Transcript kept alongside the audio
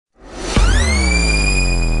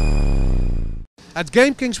At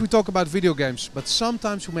Game Kings we talk about video games, but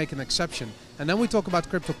sometimes we make an exception. And then we talk about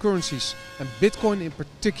cryptocurrencies, and Bitcoin in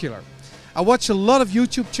particular. I watch a lot of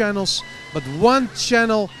YouTube channels, but one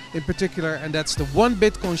channel in particular, and that's the One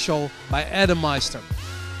Bitcoin Show by Adam Meister.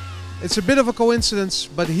 It's a bit of a coincidence,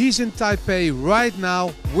 but he's in Taipei right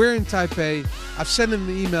now. We're in Taipei. I've sent him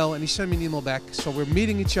an email and he sent me an email back. So we're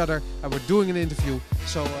meeting each other and we're doing an interview.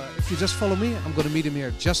 So if you just follow me, I'm going to meet him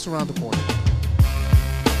here just around the corner.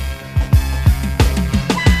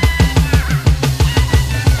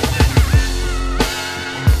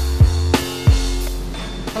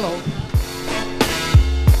 Hello.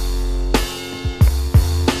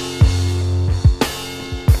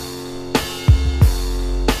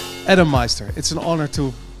 Adam Meister, it's an honor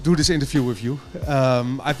to do this interview with you.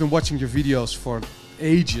 I've been watching your videos for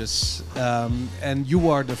ages, and you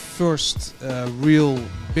are the first real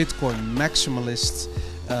Bitcoin maximalist,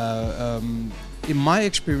 in my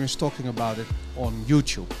experience, talking about it on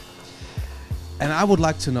YouTube. And I would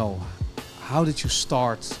like to know, how did you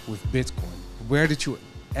start with Bitcoin? Where did you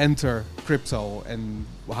enter crypto, and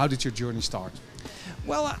how did your journey start?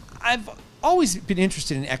 Well, I've always been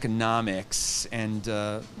interested in economics and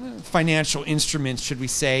financial instruments, should we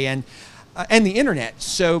say, and the internet.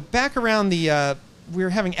 So back around the we were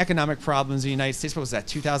having economic problems in the United States. What was that?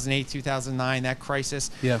 2008, 2009, that crisis.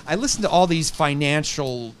 Yeah. I listened to all these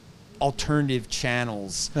financial alternative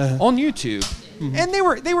channels on YouTube, and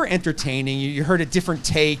they were entertaining. You heard a different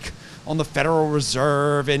take on the Federal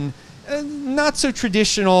Reserve and not so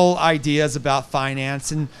traditional ideas about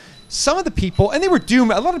finance. And some of the people, and they were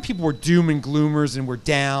doom. A lot of people were doom and gloomers and were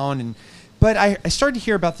down. But I started to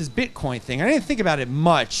hear about this Bitcoin thing. I didn't think about it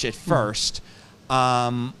much at first.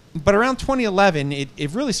 But around 2011,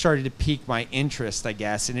 it really started to pique my interest, I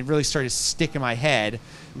guess, and it really started to stick in my head.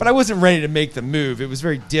 But I wasn't ready to make the move. It was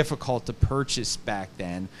very difficult to purchase back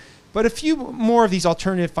then. But a few more of these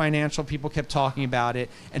alternative financial people kept talking about it.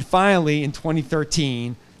 And finally, in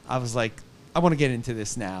 2013, I was like, I want to get into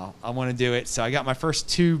this now. I want to do it. So I got my first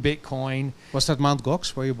 2 Bitcoin. Was that Mt. Gox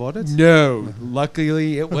where you bought it? No,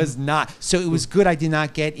 luckily it was not. So it was good I did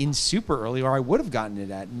not get in super early, or I would have gotten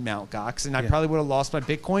it at Mt. Gox, and I probably would have lost my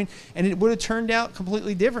Bitcoin, and it would have turned out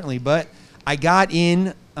completely differently. But I got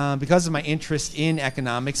in because of my interest in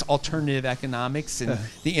economics, alternative economics, and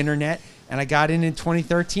the internet, and I got in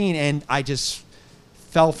 2013, and I just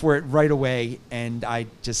fell for it right away, and I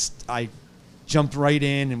jumped right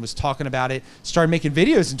in and was talking about it. Started making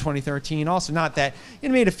videos in 2013 also. Not that,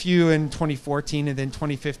 made a few in 2014 and then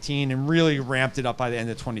 2015, and really ramped it up by the end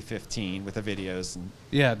of 2015 with the videos. And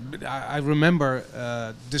yeah, I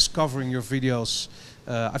remember discovering your videos,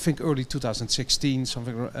 I think early 2016,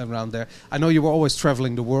 something around there. I know you were always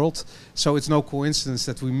traveling the world, so it's no coincidence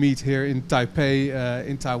that we meet here in Taipei,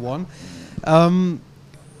 in Taiwan.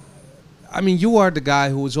 I mean, you are the guy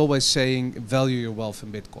who is always saying value your wealth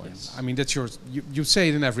in Bitcoin. Yes. I mean, that's yours. You say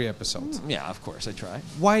it in every episode. Yeah, of course, I try.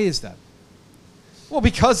 Why is that? Well,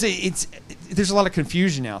 because there's a lot of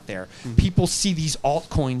confusion out there. People see these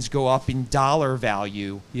altcoins go up in dollar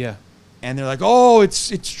value. Yeah. And they're like, oh, it's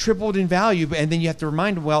tripled in value. And then you have to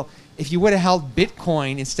remind them, well, if you would have held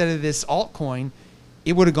Bitcoin instead of this altcoin,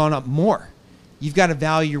 it would have gone up more. You've got to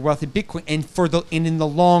value your wealth in Bitcoin. And in the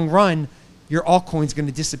long run, your altcoin's going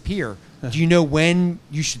to disappear. Do you know when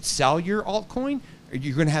you should sell your altcoin? Or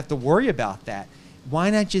you're going to have to worry about that.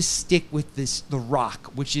 Why not just stick with the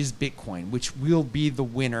rock, which is Bitcoin, which will be the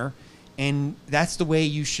winner, and that's the way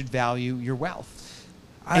you should value your wealth.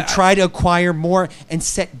 And try to acquire more and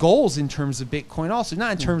set goals in terms of Bitcoin also,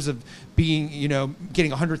 not in terms of being,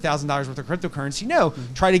 getting $100,000 worth of cryptocurrency. No,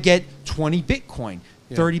 try to get 20 Bitcoin,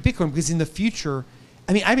 30 Bitcoin, because in the future,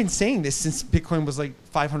 I mean, I've been saying this since Bitcoin was like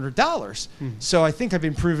 $500. So I think I've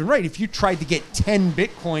been proven right. If you tried to get 10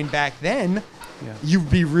 Bitcoin back then, you'd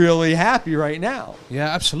be really happy right now. Yeah,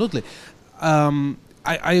 absolutely.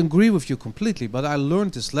 I agree with you completely, but I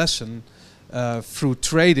learned this lesson through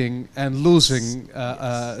trading and losing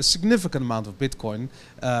a significant amount of Bitcoin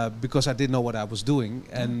because I didn't know what I was doing.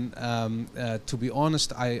 And to be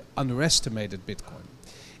honest, I underestimated Bitcoin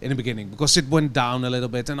in the beginning because it went down a little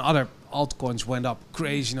bit and other altcoins went up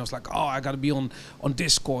crazy, and I was like, oh, I got to be on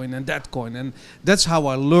this coin and that coin. And that's how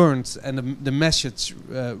I learned, and the message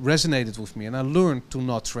resonated with me, and I learned to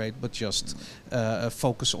not trade but just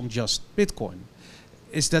focus on just Bitcoin.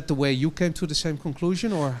 Is that the way you came to the same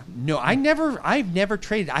conclusion, or? No, I've never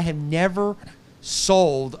traded. I have never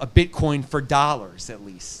sold a Bitcoin for dollars, at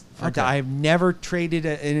least. Okay. I've never traded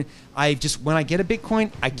when I get a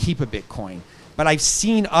Bitcoin, I keep a Bitcoin. But I've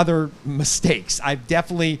seen other mistakes. I've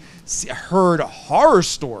definitely heard horror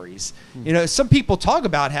stories. Some people talk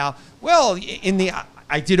about how, well,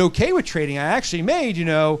 I did okay with trading. I actually made,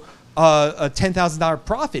 a $10,000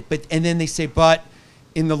 profit. And then they say, but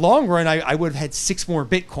in the long run, I would have had 6 more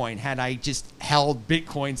Bitcoin had I just held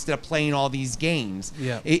Bitcoin instead of playing all these games.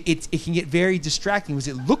 Yeah. It can get very distracting because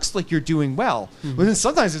it looks like you're doing well. But then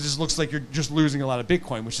sometimes it just looks like you're just losing a lot of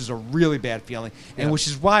Bitcoin, which is a really bad feeling. And which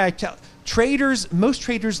is why I tell most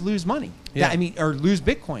traders lose money. Yeah. Or lose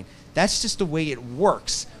Bitcoin. That's just the way it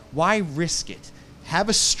works. Why risk it? Have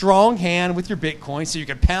a strong hand with your Bitcoin so you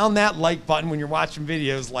can pound that like button when you're watching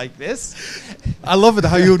videos like this. I love it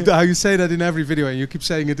how you say that in every video, and you keep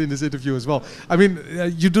saying it in this interview as well. I mean,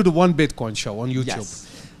 you do the One Bitcoin show on YouTube,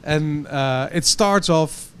 Yes. and it starts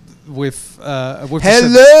off with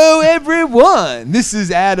Hello, everyone. This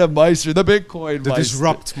is Adam Meister, the Bitcoin the Meister.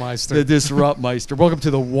 Disrupt Meister. The Disrupt Meister. Welcome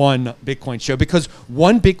to the One Bitcoin Show, because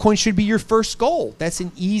one Bitcoin should be your first goal. That's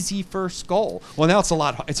an easy first goal. Well, now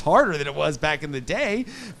it's harder than it was back in the day,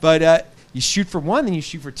 but you shoot for 1, then you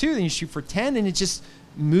shoot for 2, then you shoot for 10, and it just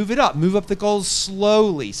move up the goals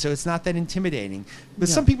slowly, so it's not that intimidating. But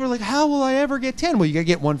some people are like, how will I ever get 10? Well, you gotta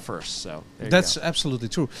get 1 first. So that's absolutely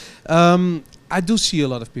true. I do see a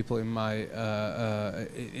lot of people in my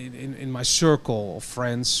in my circle of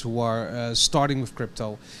friends who are starting with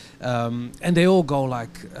crypto, and they all go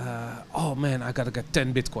like, "Oh man, I gotta get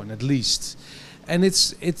 10 Bitcoin at least," and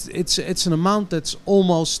it's an amount that's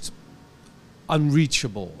almost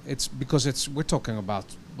unreachable. It's because we're talking about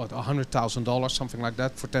 $100,000, something like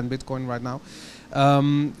that, for 10 Bitcoin right now.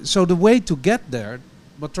 So the way to get there,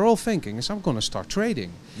 what they're all thinking is, I'm going to start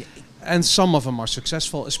trading. Yeah. And some of them are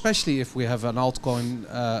successful, especially if we have an altcoin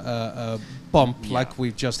pump like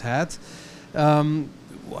we've just had.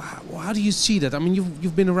 How do you see that? I mean,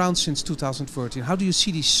 you've been around since 2013. How do you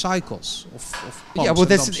see these cycles of pumps? Yeah, well, and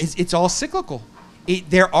dumps? it's all cyclical.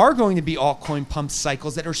 There are going to be altcoin pump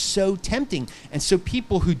cycles that are so tempting. And so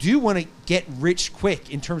people who do want to get rich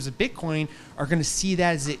quick in terms of Bitcoin are going to see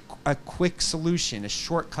that as a quick solution, a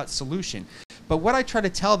shortcut solution. But what I try to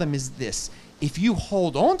tell them is this. If you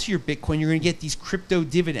hold on to your Bitcoin, you're going to get these crypto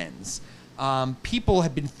dividends. People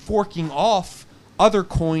have been forking off other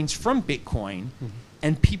coins from Bitcoin,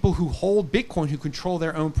 and people who hold Bitcoin, who control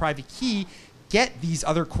their own private key, get these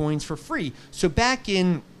other coins for free. So back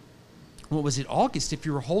in, what was it, August, if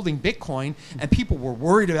you were holding Bitcoin and people were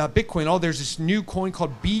worried about Bitcoin, oh, there's this new coin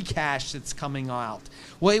called Bcash that's coming out.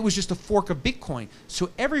 Well, it was just a fork of Bitcoin.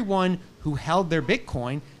 So everyone who held their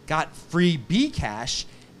Bitcoin got free Bcash,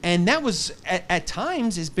 and that was, at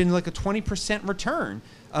times, has been like a 20% return.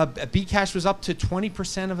 Bcash was up to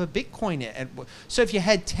 20% of a Bitcoin. So if you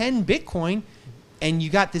had 10 Bitcoin and you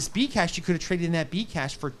got this Bcash, you could have traded in that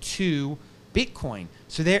Bcash for 2 Bitcoin.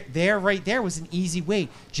 So there right there was an easy way.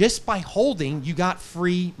 Just by holding, you got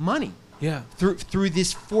free money. Yeah. Through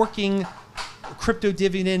this forking crypto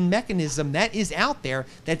dividend mechanism that is out there,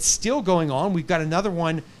 that's still going on. We've got another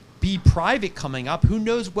one, B Private, coming up. Who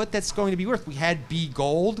knows what that's going to be worth? We had B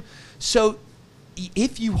Gold. So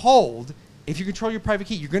if you hold, if you control your private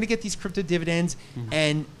key, you're going to get these crypto dividends,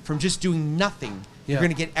 and from just doing nothing, you're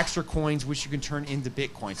going to get extra coins, which you can turn into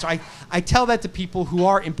Bitcoin. So I tell that to people who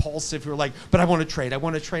are impulsive, who are like, but I want to trade. I'm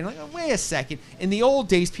like, oh, wait a second. In the old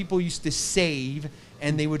days, people used to save,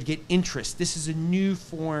 and they would get interest. This is a new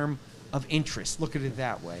form of interest. Look at it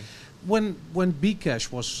that way. When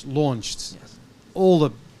Bcash was launched, all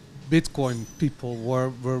the Bitcoin people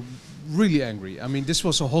were really angry. I mean, this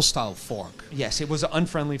was a hostile fork. Yes, it was an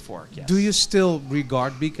unfriendly fork. Yes. Do you still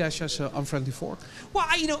regard Bcash as an unfriendly fork? Well,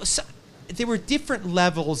 there were different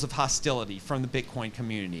levels of hostility from the Bitcoin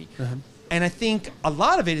community. And I think a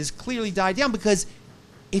lot of it has clearly died down, because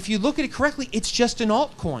if you look at it correctly, it's just an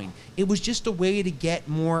altcoin. It was just a way to get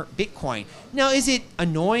more Bitcoin. Now, is it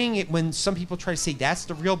annoying when some people try to say that's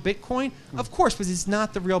the real Bitcoin? Of course, because it's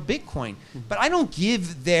not the real Bitcoin. But I don't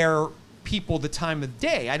give their people the time of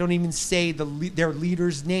day. I don't even say their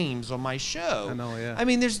leaders' names on my show. I know, yeah. I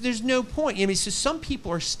mean, there's no point. I mean, so some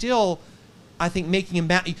people are still, I think, making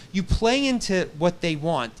them you play into what they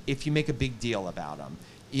want if you make a big deal about them.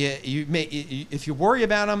 If you worry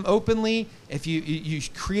about them openly, if you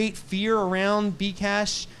create fear around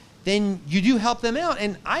Bcash, then you do help them out.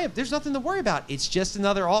 And there's nothing to worry about. It's just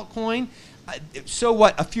another altcoin. So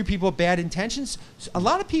what? A few people have bad intentions. A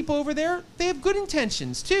lot of people over there, they have good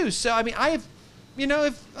intentions too. So I mean, I've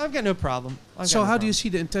got no problem. So how do you see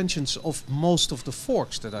the intentions of most of the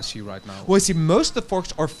forks that I see right now? Well, see, most of the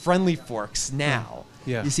forks are friendly forks now.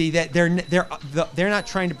 Yeah. You see that they're not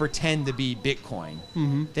trying to pretend to be Bitcoin.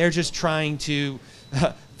 They're just trying to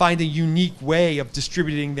find a unique way of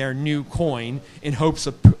distributing their new coin in hopes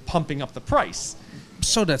of pumping up the price.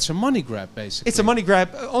 So that's a money grab, basically. It's a money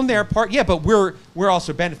grab on their part, yeah, but we're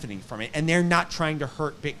also benefiting from it, and they're not trying to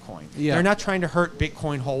hurt Bitcoin. Yeah. They're not trying to hurt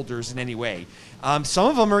Bitcoin holders in any way. Some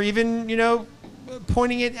of them are even,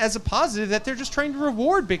 pointing it as a positive that they're just trying to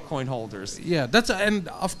reward Bitcoin holders. Yeah, and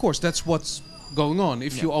of course that's what's going on.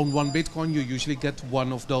 If you own 1 Bitcoin, you usually get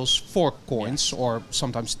one of those fork coins, or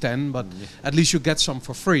sometimes 10, but at least you get some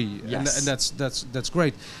for free, Yes. and that's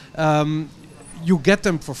great. You get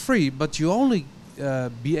them for free, but you only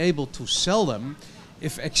be able to sell them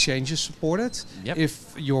if exchanges support it, Yep.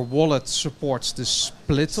 if your wallet supports the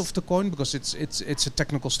split of the coin, because it's a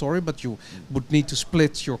technical story, but you would need to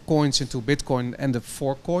split your coins into Bitcoin and the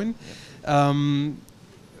fork coin.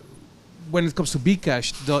 When it comes to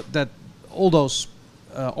Bcash, that all those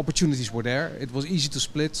opportunities were there. It was easy to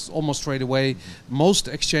split almost straight away. Most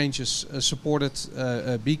exchanges supported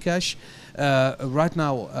Bcash. Right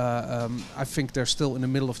now, I think they're still in the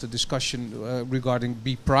middle of the discussion regarding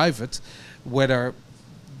Be Private, whether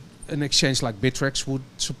an exchange like Bittrex would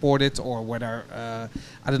support it, or whether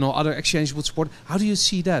other exchanges would support it. How do you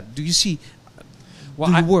see that? Do you see? Well,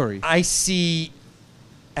 do you worry? I see,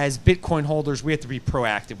 as Bitcoin holders, we have to be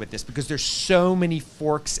proactive with this because there's so many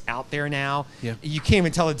forks out there now. Yeah. You can't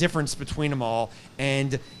even tell the difference between them all,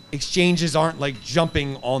 and exchanges aren't like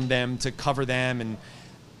jumping on them to cover them.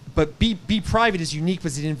 But Be Private is unique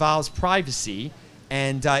because it involves privacy,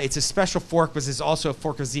 and it's a special fork because it's also a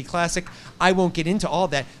fork of Z Classic. I won't get into all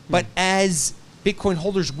that, but as Bitcoin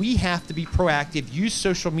holders, we have to be proactive, use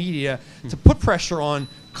social media to put pressure on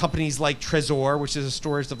companies like Trezor, which is a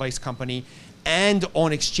storage device company, and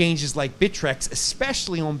on exchanges like Bittrex,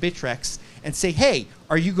 especially on Bittrex, and say, hey,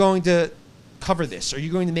 are you going to cover this? Are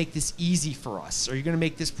you going to make this easy for us? Are you going to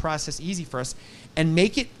make this process easy for us? And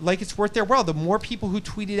make it like it's worth their while. The more people who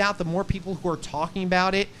tweet it out, the more people who are talking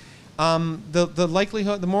about it, the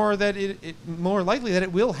likelihood, the more that more likely that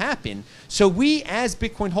it will happen. So we, as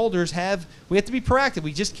Bitcoin holders, we have to be proactive.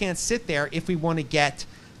 We just can't sit there if we want to get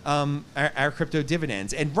our crypto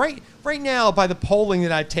dividends. And right now, by the polling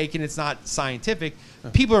that I've taken, it's not scientific.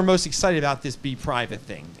 People are most excited about this Be Private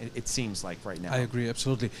thing. It seems like right now. I agree,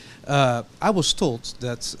 absolutely. I was told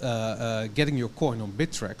that getting your coin on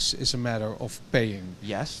Bittrex is a matter of paying.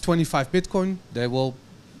 Yes. 25 Bitcoin, they will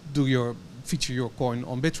feature your coin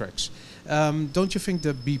on Bittrex. Don't you think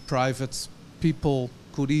the Be Private people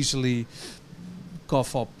could easily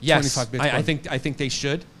cough up 25 Bitcoin? I think they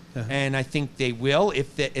should. And I think they will.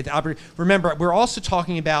 Remember, we're also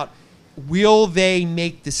talking about, will they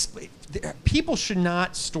make this? People should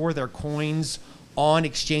not store their coins on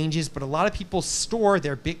exchanges, but a lot of people store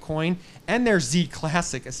their Bitcoin and their Z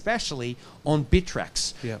Classic, especially, on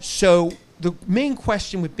Bittrex. Yeah. So the main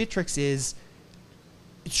question with Bittrex is,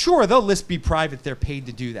 sure, they'll list Be Private. They're paid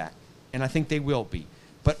to do that, and I think they will be.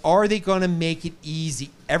 But are they going to make it easy?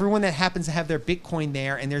 Everyone that happens to have their Bitcoin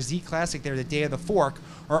there and their Z Classic there the day of the fork,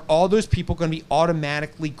 are all those people going to be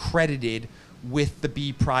automatically credited with the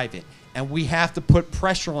Be Private? And we have to put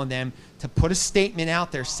pressure on them to put a statement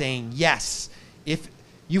out there saying, yes, if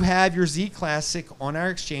you have your Z Classic on our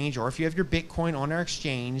exchange, or if you have your Bitcoin on our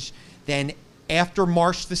exchange, then after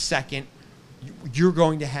March the 2nd, you're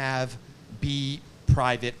going to have Be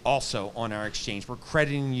Private also on our exchange. We're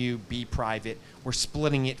crediting you Be Private. We're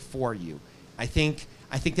splitting it for you. I think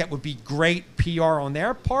that would be great PR on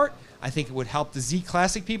their part. I think it would help the Z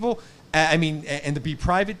Classic people. And the Be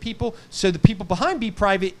Private people. So the people behind Be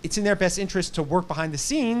Private, it's in their best interest to work behind the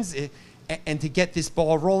scenes and to get this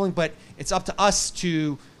ball rolling. But it's up to us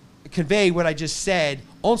to convey what I just said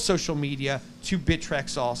on social media to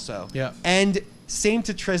Bittrex also. Yeah. And same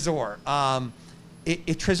to Trezor.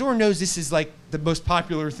 If Trezor knows this is like the most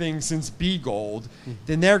popular thing since B Gold,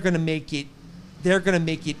 then they're going to make it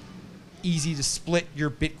easy to split your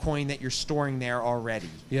Bitcoin that you're storing there already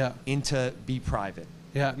into Be Private.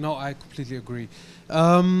 Yeah, no, I completely agree.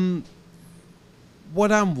 What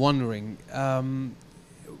I'm wondering,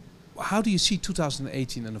 how do you see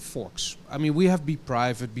 2018 and the forks? I mean, we have Be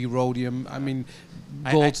Private, Be Rhodium,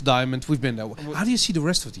 Gold, Diamond, we've been there. How do you see the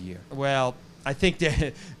rest of the year? Well, I think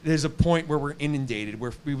that there's a point where we're inundated,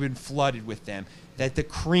 where we've been flooded with them, that the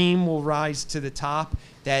cream will rise to the top,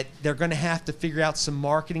 that they're going to have to figure out some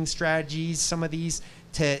marketing strategies, some of these,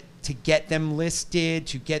 to get them listed,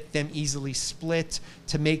 to get them easily split,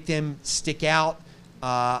 to make them stick out.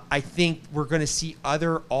 I think we're going to see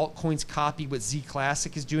other altcoins copy what Z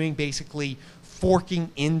Classic is doing, basically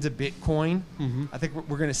forking into Bitcoin. Mm-hmm. I think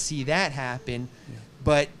we're going to see that happen. Yeah.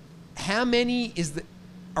 But how many is the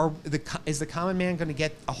common man going to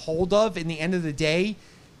get a hold of in the end of the day,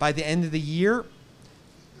 by the end of the year?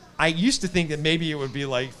 I used to think that maybe it would be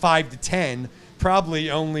like 5 to 10,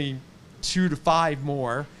 probably only 2 to 5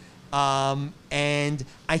 more. And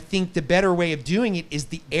I think the better way of doing it is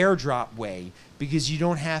the airdrop way, because you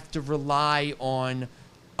don't have to rely on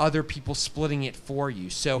other people splitting it for you.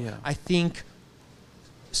 So Yeah. I think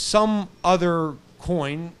some other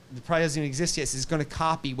coin that probably doesn't even exist yet is going to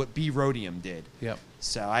copy what B-Rhodium did. Yeah.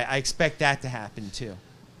 So I expect that to happen too.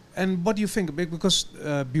 And what do you think? Because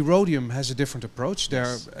B-Rhodium has a different approach. They're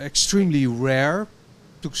Yes. extremely rare,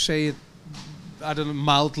 to say it, I don't know,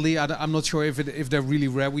 mildly. I'm not sure if they're really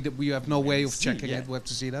rare. We have no way of see, checking yeah. it. We have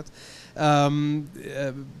to see that.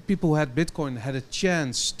 People who had Bitcoin had a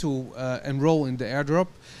chance to enroll in the airdrop.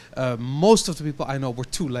 Most of the people I know were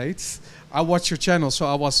too late. I watched your channel, so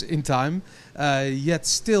I was in time. Yet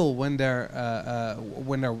still, when they're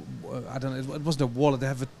I don't know, it was their wallet. They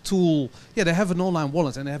have a tool. Yeah, they have an online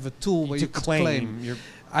wallet, and they have a tool where To you could claim claim. your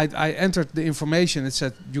I entered the information. It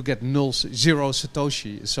said you get 0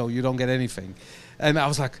 Satoshi, so you don't get anything. And I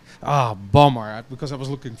was like, bummer, because I was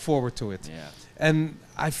looking forward to it. yeah. And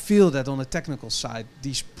I feel that on the technical side,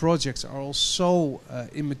 these projects are all so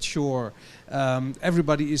immature.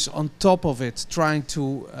 Everybody is on top of it, trying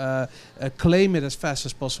to claim it as fast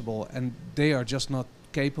as possible, and they are just not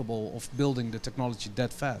capable of building the technology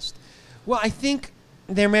that fast. Well, I think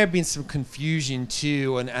there may have been some confusion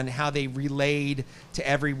too on how they relayed to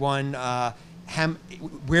everyone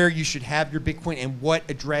where you should have your Bitcoin and what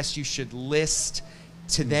address you should list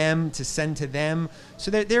to them, to send to them.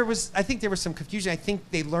 So I think there was some confusion. I think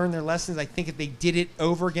they learned their lessons. I think if they did it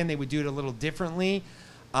over again, they would do it a little differently.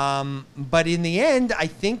 But in the end, I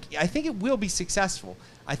think it will be successful.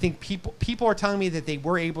 I think people are telling me that they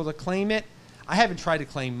were able to claim it. I haven't tried to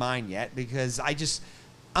claim mine yet because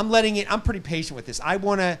I'm pretty patient with this.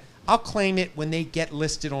 I'll claim it when they get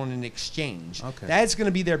listed on an exchange. Okay. That's going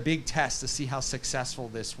to be their big test to see how successful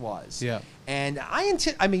this was. Yeah. And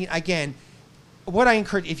again, what I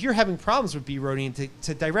encourage, if you're having problems with B-Rhodium,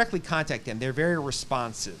 to directly contact them. They're very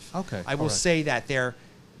responsive. Okay. I will say that their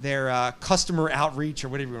customer outreach, or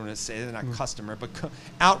whatever you want to say, they're not customer, but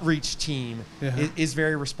outreach team is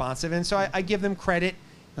very responsive. And so I give them credit.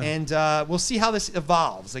 And we'll see how this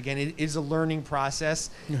evolves. Again, it is a learning process.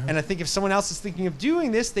 And I think if someone else is thinking of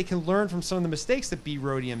doing this, they can learn from some of the mistakes that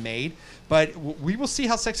B-Rhodium made. But we will see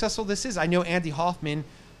how successful this is. I know Andy Hoffman,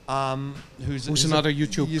 who's another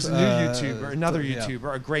YouTube. He's a new YouTuber, another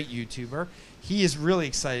YouTuber, a great YouTuber. He is really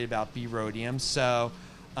excited about B-Rhodium. So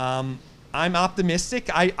I'm optimistic.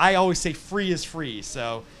 I always say free is free.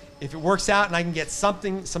 So if it works out and I can get some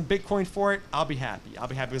Bitcoin for it, I'll be happy. I'll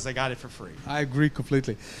be happy because I got it for free. I agree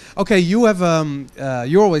completely. Okay, you have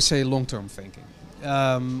you always say long-term thinking.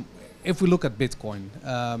 If we look at Bitcoin,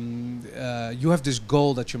 you have this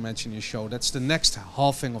goal that you mentioned in your show. That's the next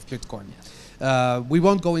halving of Bitcoin. We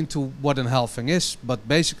won't go into what a halving is, but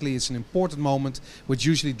basically it's an important moment which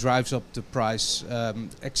usually drives up the price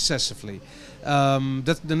excessively.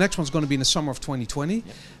 The next one's going to be in the summer of 2020.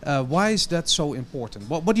 Why is that so important?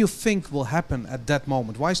 What do you think will happen at that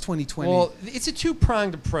moment? Why is 2020? Well, it's a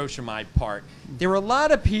two-pronged approach on my part. There are a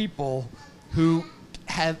lot of people who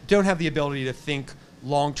don't have the ability to think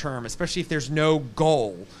long-term, especially if there's no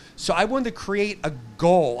goal. So I wanted to create a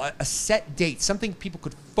goal, a set date, something people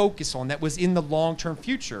could focus on that was in the long-term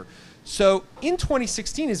future. So in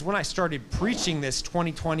 2016 is when I started preaching this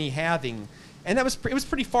 2020 halving. And it was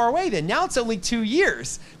pretty far away then. Now it's only 2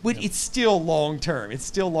 years, but it's still long term. It's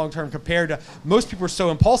still long term compared to most people are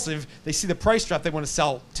so impulsive. They see the price drop, they want to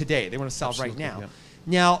sell today. They want to sell right now. Yeah.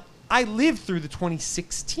 Now I lived through the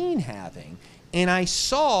 2016 halving, and I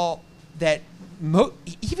saw that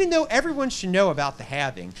even though everyone should know about the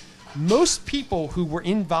halving, most people who were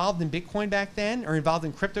involved in Bitcoin back then or involved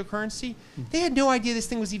in cryptocurrency, they had no idea this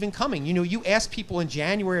thing was even coming. You know, you asked people in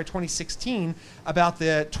January of 2016 about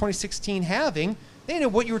the 2016 halving, they didn't know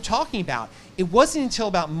what you were talking about. It wasn't until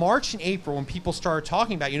about March and April when people started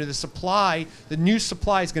talking about, the new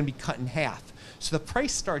supply is going to be cut in half. So the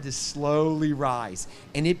price started to slowly rise,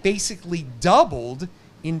 and it basically doubled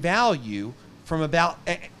in value from about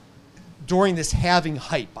during this halving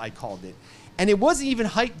hype, I called it. And it wasn't even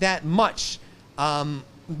hyped that much,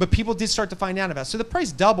 but people did start to find out about it. So the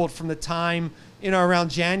price doubled from the time,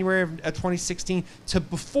 around January of 2016 to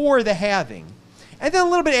before the halving. And then a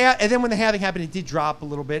little bit, and then when the halving happened, it did drop a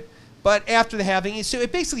little bit. But after the halving, so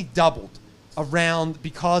it basically doubled around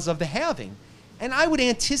because of the halving. And I would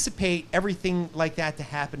anticipate everything like that to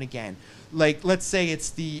happen again. Like, let's say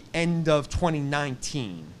it's the end of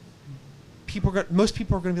 2019. Most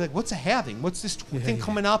people are going to be like, what's a halving? What's this thing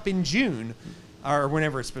coming up in June or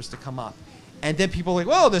whenever it's supposed to come up? And then people are like,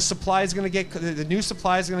 well, the new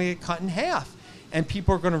supply is going to get cut in half. and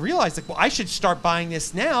people are going to realize, like, well, I should start buying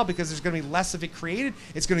this now because there's going to be less of it created.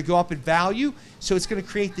 It's going to go up in value. So it's going to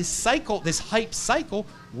create this cycle, this hype cycle,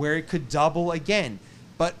 where it could double again.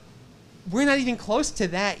 But we're not even close to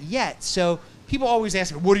that yet. So people always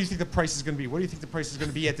ask me, what do you think the price is going to be? What do you think the price is going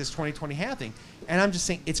to be at this 2020 halving? And I'm just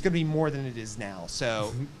saying it's going to be more than it is now.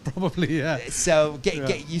 So probably, yeah. So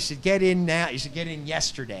you should get in now. You should get in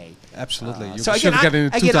yesterday. Absolutely. You so should get in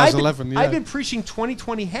 2011. I've been preaching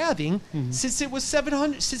 2020 halving since it was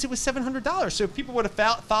 $700. Since it was $700. So if people would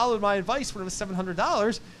have followed my advice when it was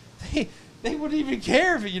 $700, they wouldn't even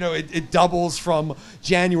care if it doubles from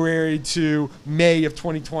January to May of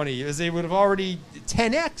 2020. As they would have already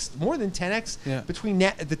 10x, more than 10x between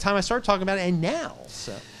the time I started talking about it and now.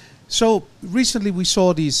 So recently we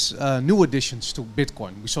saw these new additions to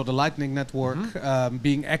Bitcoin. We saw the Lightning Network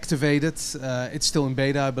being activated. It's still in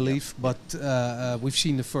beta, I believe, but we've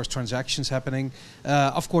seen the first transactions happening.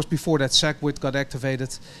 Of course, before that, SegWit got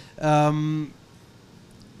activated.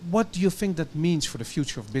 What do you think that means for the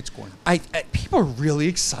future of Bitcoin? People are really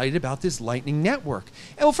excited about this Lightning Network.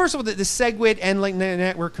 And well, first of all, the SegWit and Lightning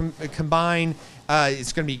Network combined,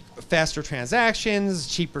 it's going to be faster transactions,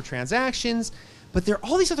 cheaper transactions. But there are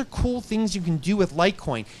all these other cool things you can do with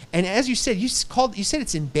Litecoin. And as you said, you said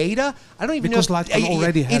it's in beta. I don't even know. Because Litecoin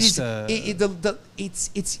already has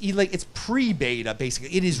it's pre-beta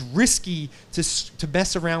basically. It is risky to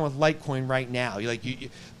mess around with Litecoin right now.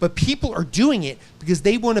 But people are doing it because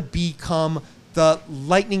they want to become the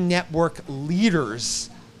Lightning Network leaders.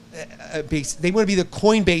 They want to be the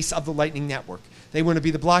Coinbase of the Lightning Network. They want to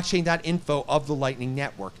be the blockchain.info of the Lightning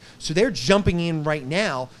Network. So they're jumping in right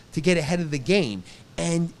now to get ahead of the game.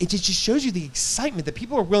 And it just shows you the excitement that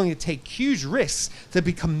people are willing to take huge risks to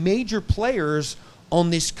become major players on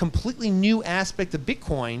this completely new aspect of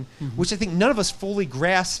Bitcoin, which I think none of us fully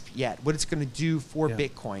grasp yet, what it's going to do for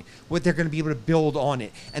Bitcoin, what they're going to be able to build on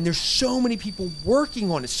it. And there's so many people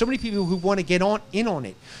working on it, so many people who want to get in on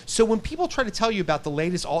it. So when people try to tell you about the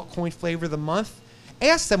latest altcoin flavor of the month,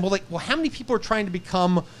 ask them, how many people are trying to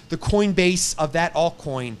become the Coinbase of that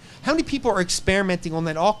altcoin? How many people are experimenting on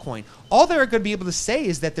that altcoin? All they're going to be able to say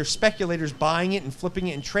is that they're speculators buying it and flipping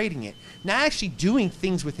it and trading it, not actually doing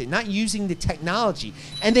things with it, not using the technology.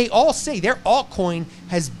 And they all say their altcoin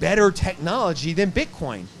has better technology than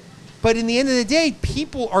Bitcoin. But in the end of the day,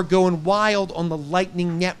 people are going wild on the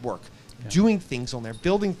Lightning Network, doing things on there,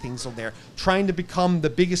 building things on there, trying to become the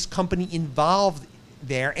biggest company involved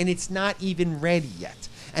there, and it's not even ready yet.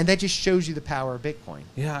 And that just shows you the power of Bitcoin.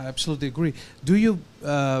 Yeah, I absolutely agree. Do you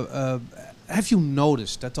have you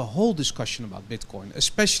noticed that the whole discussion about Bitcoin,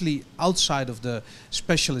 especially outside of the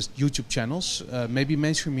specialist YouTube channels, maybe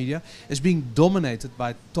mainstream media, is being dominated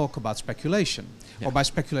by talk about speculation or by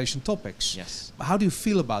speculation topics? Yes. How do you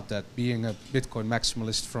feel about that, being a Bitcoin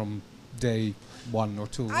maximalist from day 1 or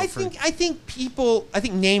 2? I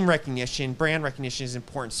think name recognition, brand recognition is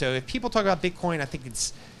important. So if people talk about Bitcoin, I think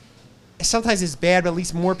sometimes it's bad, but at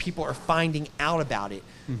least more people are finding out about it.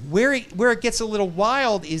 Where it gets a little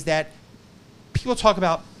wild is that people talk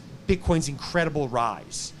about Bitcoin's incredible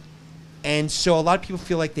rise. And so a lot of people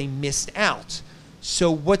feel like they missed out. So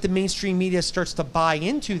what the mainstream media starts to buy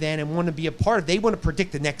into then and want to be a part of, they want to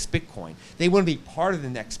predict the next Bitcoin. They want to be part of the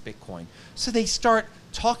next Bitcoin. So they start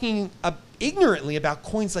talking ignorantly about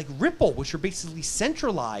coins like Ripple, which are basically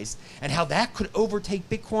centralized, and how that could overtake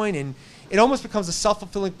Bitcoin. And it almost becomes a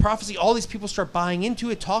self-fulfilling prophecy. All these people start buying into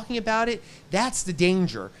it, talking about it. That's the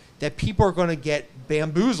danger, that people are going to get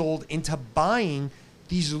bamboozled into buying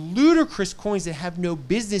these ludicrous coins that have no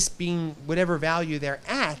business being whatever value they're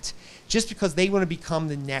at, just because they want to become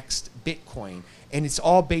the next Bitcoin. And it's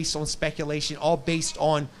all based on speculation, all based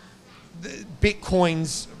on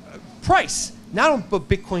Bitcoin's price. Not on what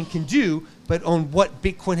Bitcoin can do, but on what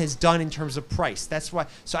Bitcoin has done in terms of price. That's why.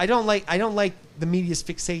 So I don't like the media's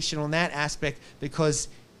fixation on that aspect, because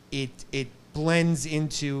it bleeds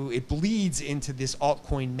into this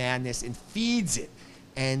altcoin madness and feeds it.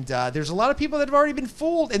 And there's a lot of people that have already been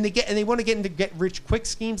fooled, and they want to get into get-rich-quick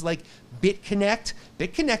schemes like BitConnect.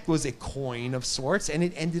 BitConnect was a coin of sorts, and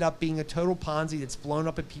it ended up being a total Ponzi that's blown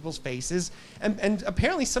up in people's faces. And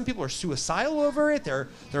apparently some people are suicidal over it. There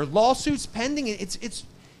are lawsuits pending.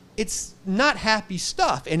 It's not happy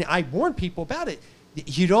stuff. And I warn people about it.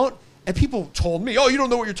 You don't. And people told me, "Oh, you don't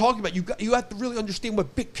know what you're talking about. You have to really understand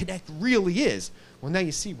what BitConnect really is." Well, now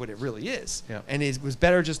you see what it really is. Yeah. And it was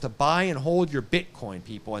better just to buy and hold your Bitcoin,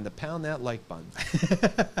 people, and to pound that like button.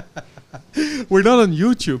 We're not on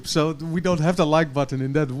YouTube, so we don't have the like button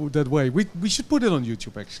in that way. We should put it on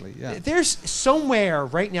YouTube, actually. Yeah. There's somewhere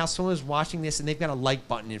right now, someone's watching this, and they've got a like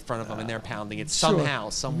button in front of them, and they're pounding it somehow,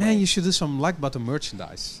 somewhere. Man, you should do some like button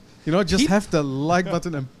merchandise. You know, just have the like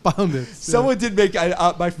button and pound it. Someone did make,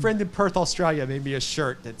 my friend in Perth, Australia, made me a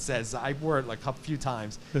shirt that says, I wore it like a few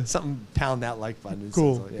times. Something, pound that like button.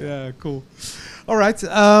 Cool. So, Yeah, cool. All right.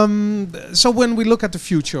 So when we look at the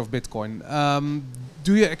future of Bitcoin,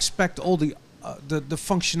 do you expect all the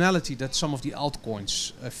functionality that some of the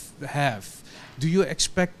altcoins have? Do you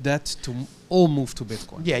expect that to all move to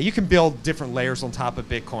Bitcoin? Yeah, you can build different layers on top of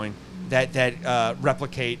Bitcoin that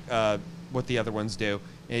replicate what the other ones do.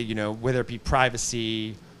 You know, whether it be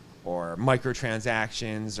privacy or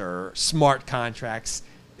microtransactions or smart contracts.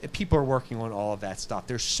 People are working on all of that stuff.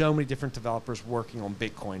 There's so many different developers working on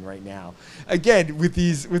Bitcoin right now. Again, with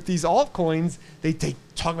these altcoins, they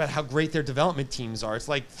talk about how great their development teams are. It's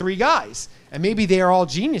like 3 guys, and maybe they are all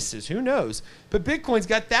geniuses. Who knows? But Bitcoin's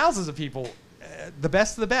got thousands of people, the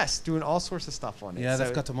best of the best, doing all sorts of stuff on it. Yeah, so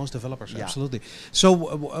they've got the most developers, yeah. absolutely. So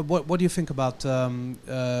what do you think about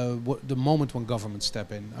the moment when governments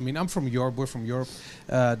step in? I mean, I'm from Europe, we're from Europe.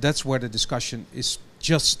 That's where the discussion is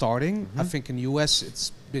just starting. I think in the US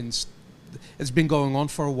it's been going on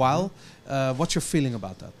for a while. What's your feeling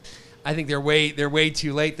about that? I think they're way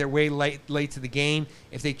too late. They're way late to the game.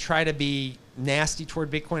 If they try to be nasty toward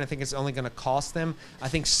Bitcoin, I think it's only going to cost them. I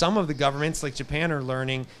think some of the governments, like Japan, are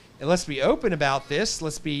learning. Let's be open about this.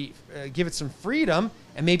 Let's be give it some freedom,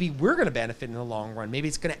 and maybe we're going to benefit in the long run. Maybe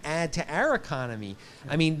it's going to add to our economy.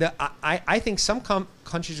 I mean, I think some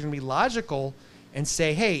countries are going to be logical and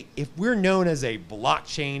say, hey, if we're known as a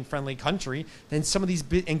blockchain-friendly country, then some of these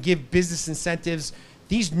and give business incentives.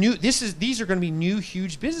 These are going to be new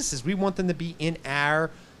huge businesses. We want them to be in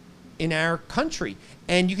our country.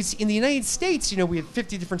 And you can see in the United States, you know, we have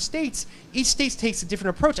 50 different states. Each state takes a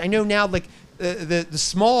different approach. I know now, like the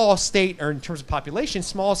small state, or in terms of population,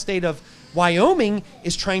 small state of Wyoming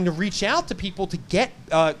is trying to reach out to people to get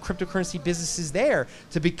cryptocurrency businesses there,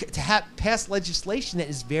 to pass legislation that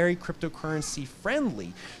is very cryptocurrency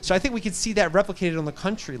friendly. So I think we could see that replicated on the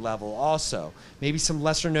country level also. Maybe some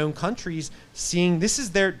lesser known countries seeing this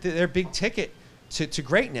is their big ticket to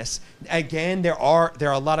greatness. Again, there are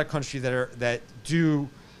a lot of countries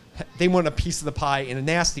they want a piece of the pie in a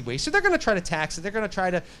nasty way. So they're going to try to tax it. They're going to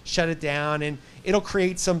try to shut it down, and it'll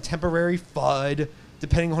create some temporary FUD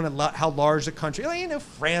depending on how large the country. Like, you know,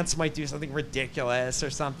 France might do something ridiculous or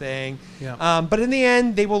something. Yeah. But in the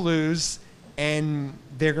end, they will lose, and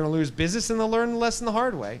they're going to lose business, and they'll learn the lesson the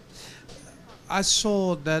hard way. I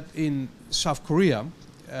saw that in South Korea,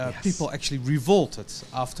 Yes. people actually revolted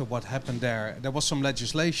after what happened there. There was some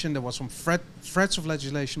legislation, there was some threats of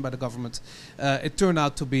legislation by the government. It turned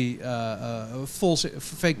out to be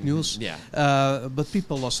fake news. Yeah. But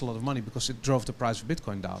people lost a lot of money because it drove the price of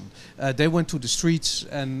Bitcoin down. They went to the streets,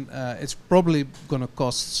 and it's probably going to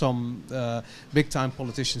cost some big-time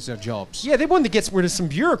politicians their jobs. Yeah, they wanted to get rid of some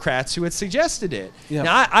bureaucrats who had suggested it. Yeah.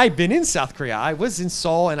 Now, I've been in South Korea. I was in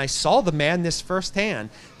Seoul, and I saw the madness firsthand.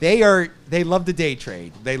 They love the day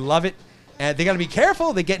trade. They love it. And they got to be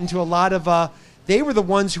careful. They get into a lot of. They were the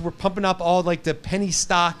ones who were pumping up all like the penny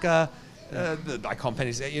stock. I call them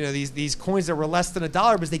pennies. You know, these coins that were less than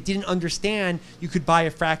 $1, because they didn't understand you could buy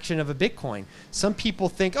a fraction of a Bitcoin. Some people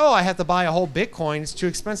think, oh, I have to buy a whole Bitcoin. It's too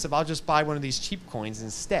expensive. I'll just buy one of these cheap coins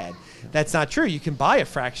instead. That's not true. You can buy a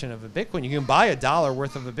fraction of a Bitcoin. You can buy $1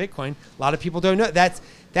 worth of a Bitcoin. A lot of people don't know.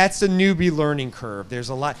 That's the newbie learning curve. There's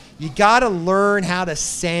a lot. You got to learn how to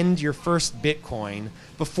send your first Bitcoin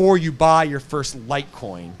before you buy your first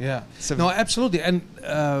Litecoin. Yeah. So No, absolutely. And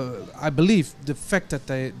I believe the fact that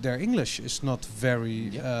their English is not very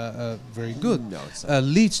good No, it's not.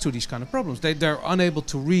 leads to these kind of problems. They're unable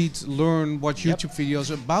to read, learn, watch Yep. YouTube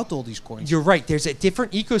videos about all these coins. You're right. There's a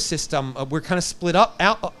different ecosystem. We're kind of split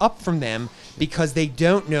up from them because they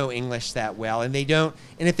don't know English that well, and they don't.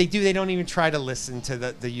 And if they do, they don't even try to listen to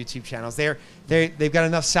the YouTube channels. They've got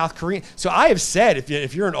enough South Korean. So I have said,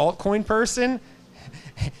 if you're an altcoin person,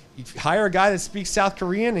 you hire a guy that speaks South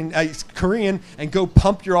Korean and go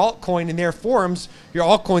pump your altcoin in their forums. Your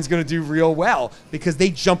altcoin's going to do real well because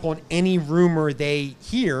they jump on any rumor they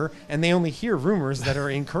hear, and they only hear rumors that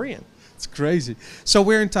are in Korean. It's crazy. So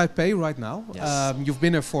we're in Taipei right now. Yes. You've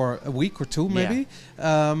been there for a week or two, maybe.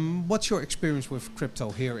 What's your experience with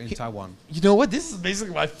crypto here in Taiwan? You know what? This is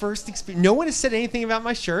basically my first experience. No one has said anything about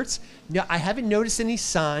my shirts. No, I haven't noticed any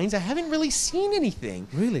signs. I haven't really seen anything.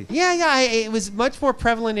 Really? Yeah. It was much more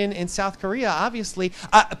prevalent in South Korea, obviously.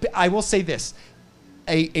 I will say this.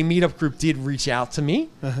 A meetup group did reach out to me.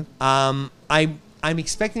 Uh-huh. I'm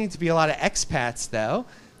expecting it to be a lot of expats, though.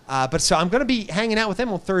 But so I'm going to be hanging out with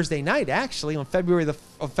them on Thursday night, actually. On February the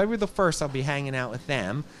 1st, I'll be hanging out with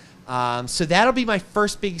them. So that'll be my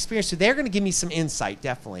first big experience. So they're going to give me some insight,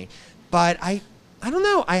 definitely. But I don't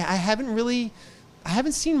know. I haven't really I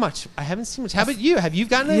haven't seen much. How about you? Have you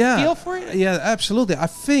gotten a feel for it? Yeah, absolutely. I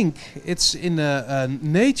think it's in the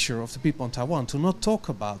nature of the people in Taiwan to not talk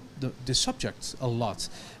about the subject a lot.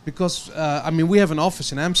 Because, I mean, we have an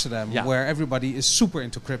office in Amsterdam where everybody is super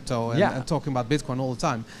into crypto and talking about Bitcoin all the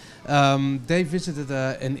time. They visited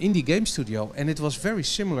an indie game studio, and it was very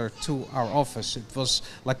similar to our office. It was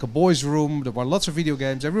like a boys' room. There were lots of video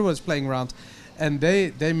games. Everyone was playing around. And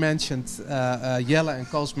they mentioned, Jelle and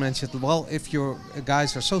Koos mentioned, well, if your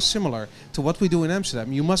guys are so similar to what we do in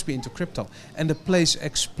Amsterdam, you must be into crypto. And the place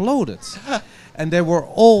exploded. And they were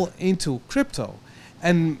all into crypto.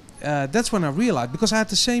 And that's when I realized, because I had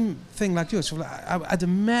the same thing like you. So I'd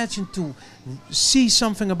imagine to see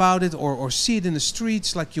something about it or see it in the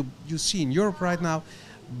streets like you see in Europe right now.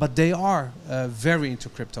 But they are very into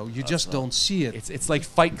crypto. You just don't see it. It's like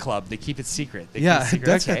Fight Club. They keep it secret. That's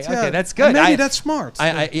okay, it. Okay, that's good. And maybe that's smart.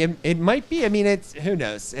 It might be. I mean, it's who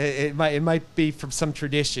knows. It might be from some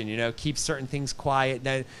tradition. Keep certain things quiet.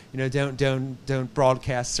 Don't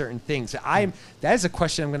broadcast certain things. That is a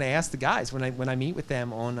question I'm going to ask the guys when I meet with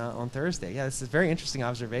them on Thursday. Yeah, this is a very interesting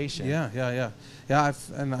observation. Yeah.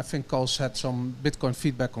 And I think Koos had some Bitcoin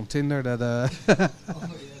feedback on Tinder that.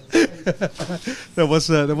 that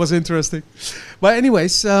was interesting. But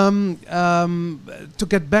anyways, to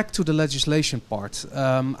get back to the legislation part,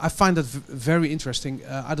 I find that very interesting.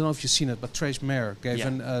 I don't know if you've seen it, but Trace Mayer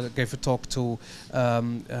gave a talk to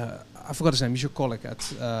I forgot his name. He's your colleague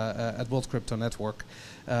at World Crypto Network.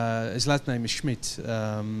 His last name is Schmidt.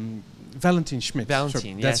 Valentin Schmidt.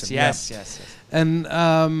 Valentin, yes. And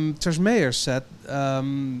Trace Mayer said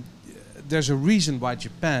there's a reason why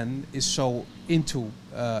Japan is so into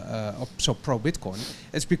so pro Bitcoin.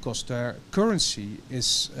 It's because their currency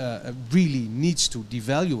is really needs to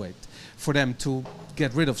devaluate for them to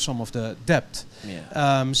get rid of some of the debt.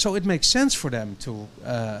 So it makes sense for them to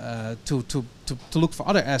look for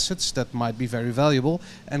other assets that might be very valuable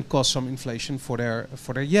and cause some inflation for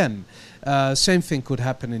their yen. Same thing could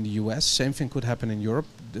happen in the US. Same thing could happen in Europe.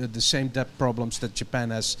 The same debt problems that Japan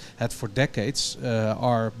has had for decades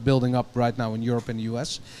are building up right now in Europe and the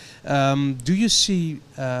US. Do you see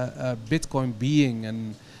Bitcoin being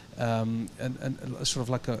an sort of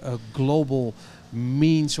like a global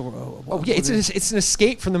means or it's an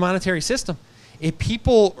escape from the monetary system. If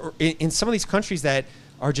people in some of these countries that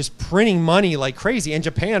are just printing money like crazy, and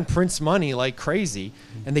Japan prints money like crazy,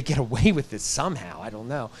 and they get away with it somehow. I don't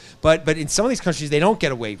know, but in some of these countries they don't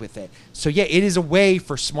get away with it. So it is a way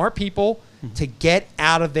for smart people to get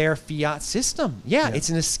out of their fiat system. It's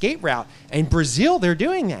an escape route. In Brazil, they're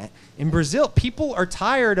doing that. In Brazil, people are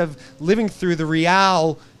tired of living through the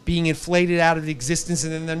real being inflated out of existence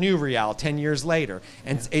and then the new real 10 years later.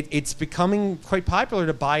 And it's becoming quite popular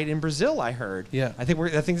to buy it in Brazil, I heard. I think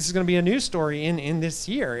this is going to be a news story in this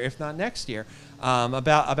year, if not next year,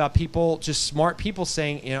 about people, just smart people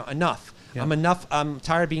saying, enough. I'm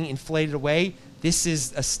tired of being inflated away. This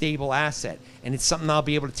is a stable asset, and it's something I'll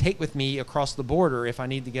be able to take with me across the border if I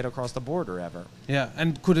need to get across the border ever.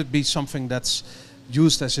 And could it be something that's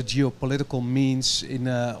used as a geopolitical means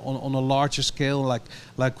on a larger scale,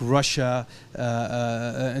 like Russia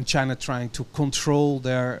and China trying to control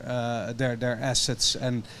their assets?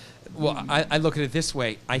 And I look at it this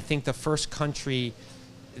way. I think the first country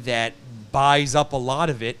that buys up a lot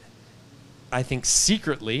of it, I think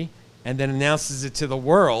secretly, and then announces it to the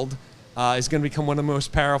world, is going to become one of the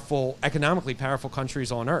most economically powerful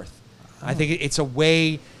countries on earth. I think it's a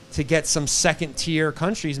way to get some second-tier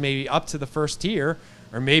countries maybe up to the first tier,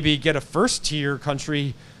 or maybe get a first-tier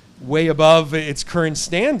country way above its current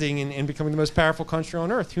standing and becoming the most powerful country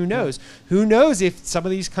on earth. Who knows? Who knows if some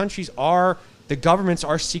of these countries the governments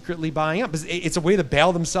are secretly buying up. It's a way to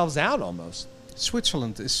bail themselves out almost.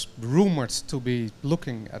 Switzerland is rumored to be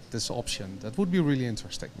looking at this option. That would be really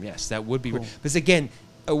interesting. Yes, that would be. Cool. Because again,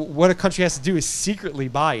 what a country has to do is secretly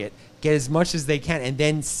buy it, get as much as they can, and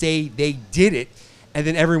then say they did it. And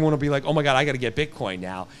then everyone will be like, oh my God, I got to get Bitcoin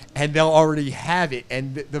now. And they'll already have it,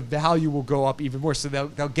 and the value will go up even more. So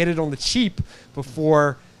they'll get it on the cheap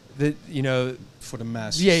before for the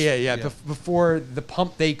masses. Before the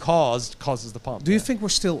pump they causes the pump. Do you think we're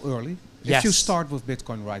still early? Yes. If you start with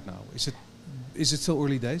Bitcoin right now, is it still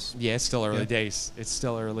early days? Yeah, it's still early days. It's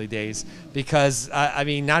still early days because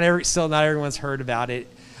not everyone's heard about it.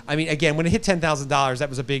 I mean, again, when it hit $10,000, that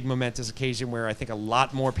was a big momentous occasion where I think a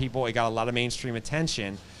lot more people, it got a lot of mainstream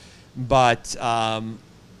attention. But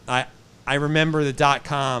I remember the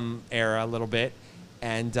 .com era a little bit,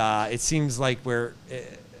 and it seems like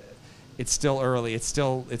it's still early. It's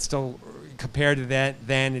still compared to that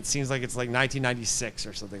then. It seems like it's like 1996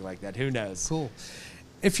 or something like that. Who knows? Cool.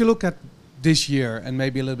 If you look at this year and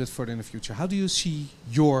maybe a little bit further in the future, how do you see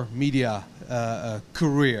your media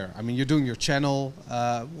career? I mean, you're doing your channel,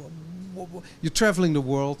 you're traveling the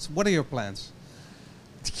world. What are your plans?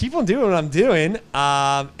 To keep on doing what I'm doing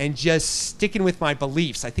and just sticking with my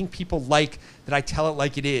beliefs. I think people like that I tell it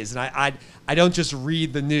like it is, and I don't just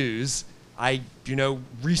read the news. I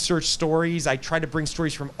research stories. I try to bring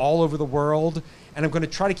stories from all over the world, and I'm going to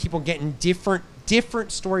try to keep on getting different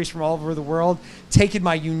stories from all over the world, taking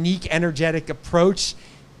my unique, energetic approach,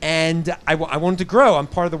 and I want it to grow. I'm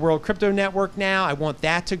part of the World Crypto Network now. I want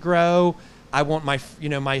that to grow. I want my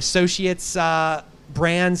my associates'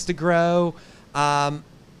 brands to grow.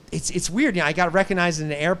 It's weird. I got recognized in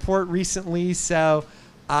an airport recently, so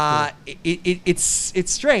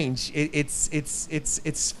it's strange.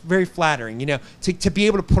 It's very flattering. To be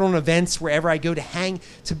able to put on events wherever I go,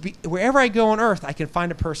 wherever I go on Earth, I can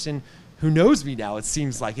find a person who knows me now. It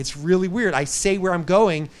seems like it's really weird. I say where I'm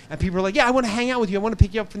going, and people are like, "Yeah, I want to hang out with you. I want to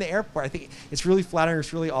pick you up from the airport." I think it's really flattering.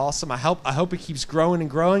 It's really awesome. I hope it keeps growing and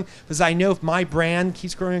growing, because I know if my brand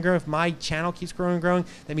keeps growing and growing, if my channel keeps growing and growing,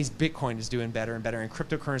 that means Bitcoin is doing better and better, and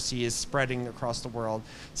cryptocurrency is spreading across the world.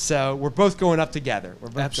 So we're both going up together.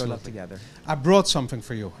 Going up together. I brought something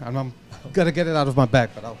for you, and I'm gonna get it out of my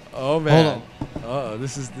bag, but oh man, hold on. Oh,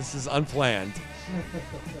 this is unplanned.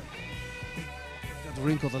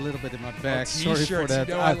 Wrinkled a little bit in my bag. Sorry for that.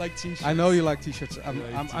 I like t-shirts. I know you like t-shirts. I'm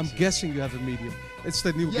t-shirts. guessing you have a medium. It's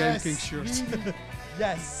the new Game King shirt.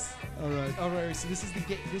 Yes. All right. So this is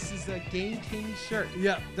the Game King shirt.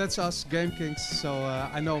 Yeah, that's us, Game Kings. So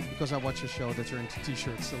I know, because I watch your show, that you're into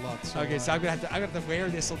t-shirts a lot. So, okay, so I'm gonna have to wear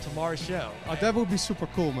this on tomorrow's show. Oh, that would be super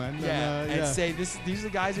cool, man. Yeah, and say these are the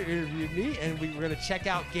guys who interviewed me, and we're gonna check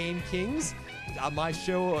out Game Kings. My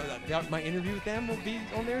show, my interview with them will be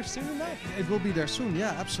on there soon enough. It will be there soon.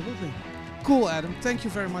 Yeah, absolutely. Cool, Adam. Thank you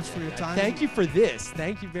very much for your time. Thank you for this.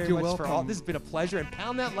 Thank you very You're much welcome. for all. This has been a pleasure. And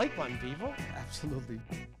pound that like button, people. Absolutely.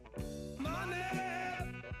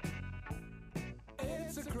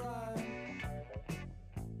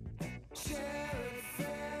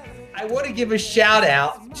 I want to give a shout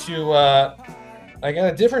out to I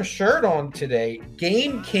got a different shirt on today.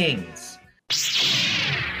 Game Kings.